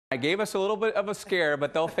gave us a little bit of a scare,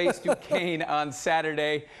 but they'll face Duquesne on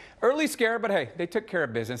Saturday. Early scare, but hey, they took care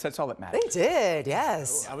of business. That's all that matters. They did,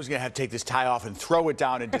 yes. I was going to have to take this tie off and throw it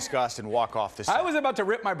down in disgust and walk off the side. I was about to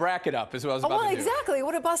rip my bracket up is what I was about to do. Exactly. It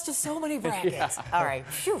would have busted so many brackets. Yeah. All right.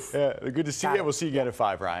 Phew. Yeah, good to see you. We'll see you again at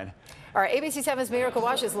 5, Ryan. All right, ABC 7's Miracle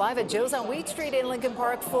Wash is live at Joe's on Wheat Street in Lincoln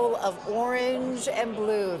Park, full of orange and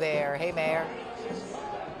blue there. Hey, Mayor.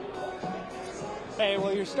 Hey,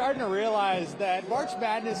 well, you're starting to realize that March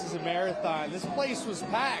Madness is a marathon. This place was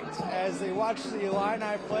packed as they watched the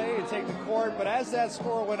Illini play and take the court, but as that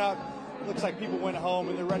score went up, it looks like people went home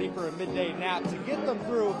and they're ready for a midday nap to get them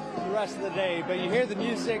through the rest of the day. But you hear the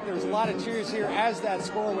music, there was a lot of cheers here as that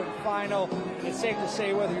score went final, and it's safe to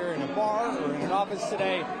say whether you're in a bar or in an office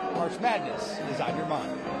today, March Madness is on your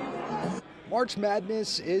mind. March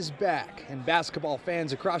Madness is back, and basketball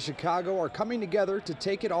fans across Chicago are coming together to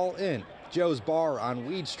take it all in. Joe's Bar on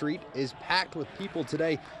Weed Street is packed with people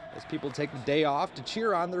today as people take the day off to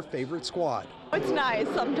cheer on their favorite squad. It's nice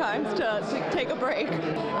sometimes to take a break.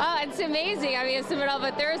 Oh, it's amazing. I mean, it's the middle of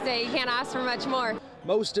a Thursday. You can't ask for much more.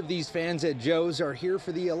 Most of these fans at Joe's are here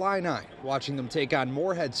for the Illini, watching them take on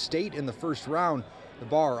Morehead State in the first round. The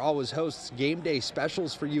bar always hosts game day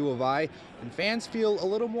specials for U of I, and fans feel a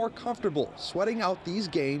little more comfortable sweating out these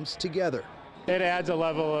games together. It adds a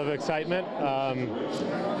level of excitement.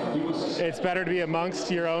 It's better to be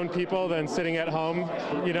amongst your own people than sitting at home,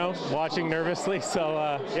 you know, watching nervously.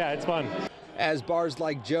 So, yeah, it's fun. As bars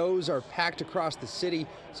like Joe's are packed across the city,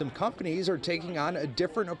 some companies are taking on a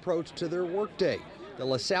different approach to their workday. The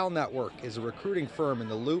LaSalle Network is a recruiting firm in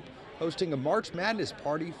the Loop, hosting a March Madness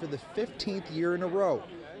party for the 15th year in a row.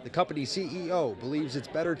 The company CEO believes it's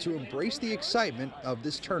better to embrace the excitement of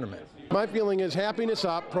this tournament. My feeling is happiness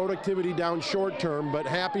up, productivity down short term, but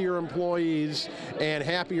happier employees and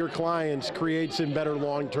happier clients creates in better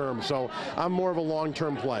long term. So I'm more of a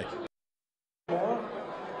long-term play.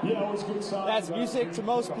 That's music to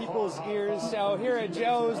most people's ears. So here at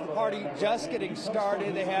Joe's, the party just getting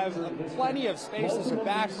started. They have plenty of space. There's a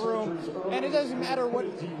back room, and it doesn't matter what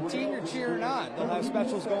team you're cheering on. They'll have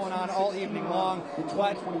specials going on all evening long.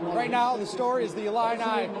 But right now, the story is the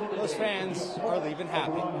Illini. Those fans are leaving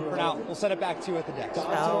happy. For now, we'll send it back to you at the desk.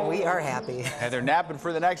 Oh, we are happy. And they're napping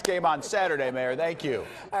for the next game on Saturday, Mayor. Thank you.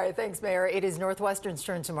 All right, thanks, Mayor. It is Northwestern's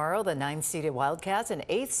turn tomorrow. The 9th-seeded Wildcats and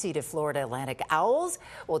 8th-seeded Florida Atlantic Owls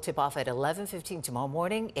will tip off at 11:15 tomorrow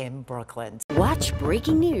morning in Brooklyn. Watch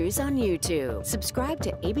breaking news on YouTube. Subscribe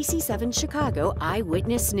to ABC 7 Chicago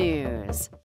Eyewitness News.